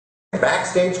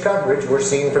backstage coverage we're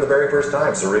seeing for the very first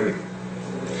time. So read.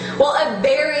 Well, a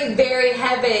very, very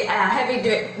heavy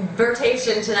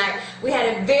vertation tonight. We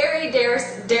had a very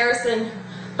Darrison,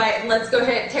 but let's go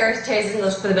ahead and Terrace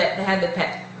English for the bit. They had the pit.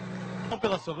 Não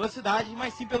pela sua velocidade,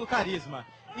 mas sim pelo carisma.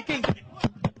 E quem...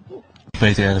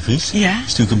 Peter R. de Vries. Ja? Is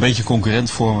natuurlijk een beetje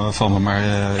concurrent van me, maar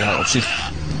ja, op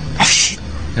zich... Oh shit.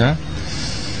 Ja?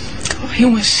 Oh,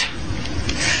 jongens.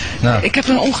 Nou. Ik heb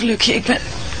een ongelukje. Ik ben...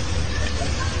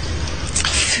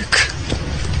 Fuck.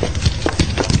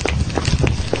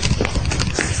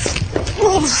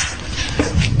 Oh.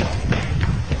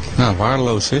 Nou,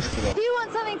 waardeloos zeg. Do you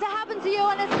want something to happen to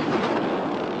you on a...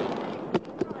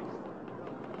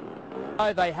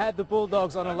 They had the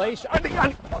Bulldogs on a leash.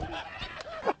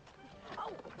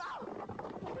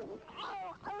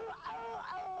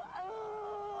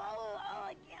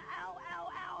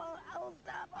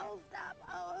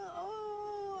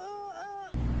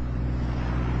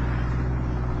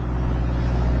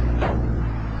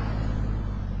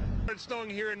 Snowing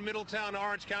here in Middletown,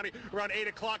 Orange County, around 8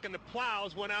 o'clock, and the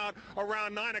plows went out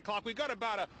around 9 o'clock. We got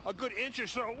about a good inch or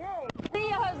so. Whoa! See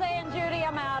you, Jose and Judy.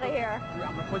 I'm out of here. Yeah,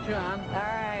 I'm going to put you on. All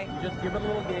right. You just give it a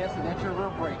little gas, and that's your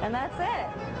real break. And that's it.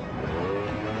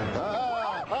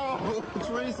 Oh,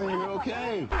 Tracy, you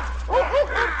okay?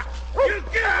 You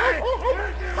get away!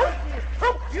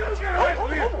 You get away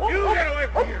from here! You get away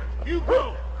from here! You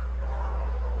go!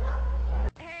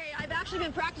 I've actually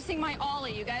been practicing my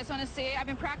ollie. You guys want to see? I've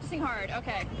been practicing hard.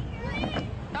 Okay.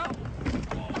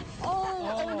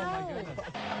 Oh no.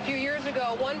 A few years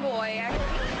ago, one boy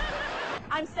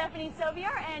I'm Stephanie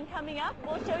Soviar, and coming up,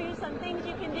 we'll show you some things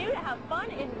you can do to have fun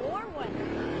in warm weather.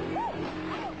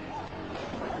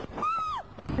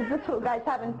 This two guys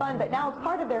having fun, but now it's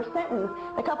part of their sentence.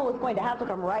 The couple is going to have to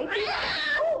come right.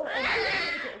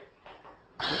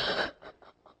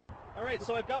 All right,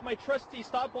 so I've got my trusty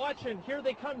stopwatch, and here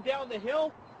they come down the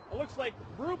hill. It looks like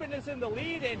Ruben is in the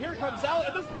lead, and here comes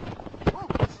Alex.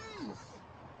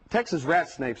 Texas rat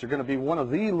snakes are going to be one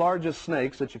of the largest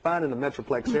snakes that you find in the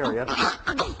Metroplex area.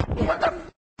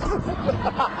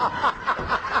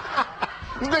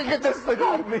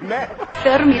 Se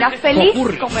dormirá feliz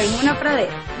como en una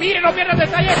pradera. ¡Miren, no pierdan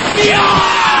detalles!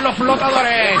 ¡Dios! ¡Los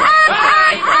flotadores!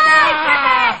 ¡Ay!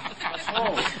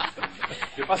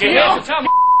 ¿Qué pasó?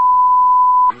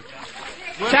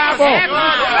 ¡Chavo!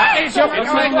 ¡Atención, me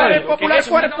acaba de entrar el popular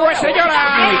cuerpo de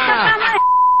señora!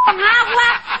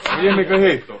 Óyeme, ¿qué es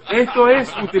esto? Esto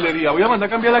es utilería. Voy a mandar a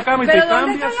cambiar la cama y te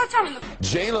cambias.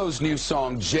 J-Lo's new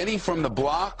song, Jenny from the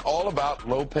Block, all about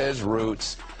Lopez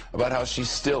roots, about how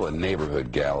she's still a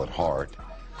neighborhood gal at heart.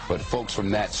 But folks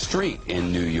from that street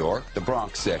in New York, the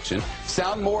Bronx section,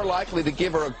 sound more likely to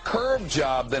give her a curb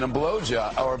job than a blow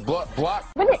job or block.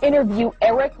 I'm going to interview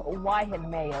Eric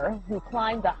Weihenmayer, who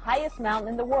climbed the highest mountain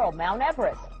in the world, Mount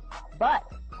Everest. But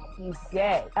he's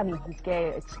gay. I mean, he's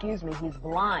gay, excuse me, he's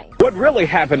blind. What really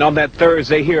happened on that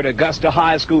Thursday here at Augusta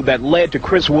High School that led to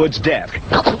Chris Wood's death?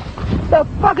 The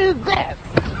fuck is that?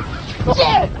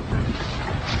 Shit!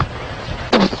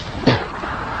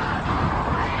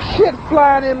 Shit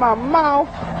flying in my mouth.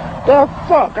 The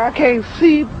fuck? I can't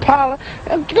see pollen.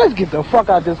 Let's get the fuck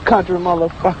out of this country,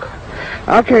 motherfucker.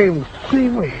 I can't even see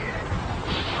me.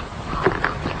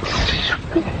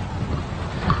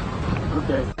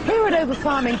 Here at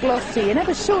Overfarm in Gloucester, you're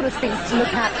never short of things to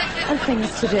look at and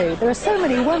things to do. There are so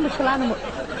many wonderful animals.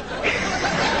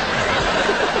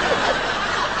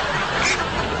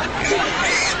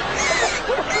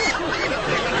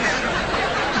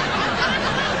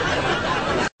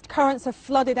 Currents have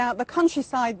flooded out the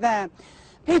countryside there.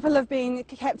 People have been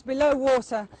kept below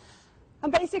water.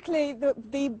 And basically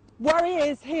the worry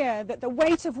is here that the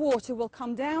weight of water will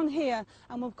come down here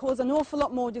and will cause an awful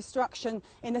lot more destruction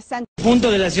in the center.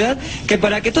 Punto de la ciudad, que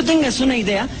para que tú tengas una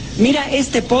idea, mira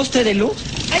este poste de luz.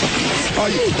 Ay,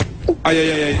 ay,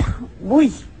 ay, ay.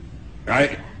 Uy.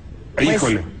 Ay,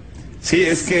 híjole. Sí,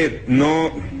 es que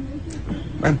no...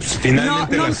 Bueno, pues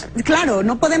finalmente Claro,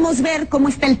 no podemos ver cómo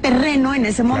está el terreno en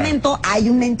ese momento. Hay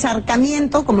un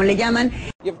encharcamiento, como le llaman.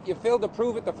 You failed to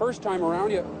prove it the first time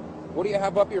around. What do you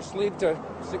have up your sleeve to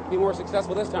be more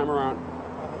successful this time around?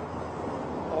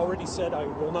 Already said I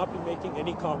will not be making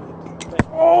any comment.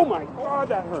 Oh my God,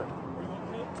 that hurt.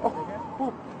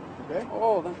 Oh, okay.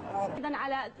 Oh, إذن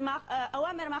على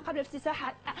أوامر ما قبل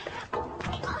افتتاح.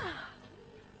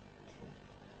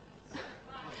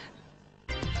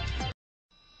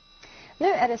 Nu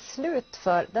är det slut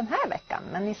för den här veckan,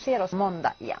 men ni ser oss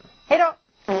måndag igen. Hej då!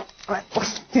 Oj,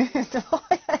 nu har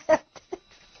jag ätit.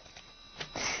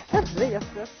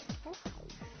 Jesus.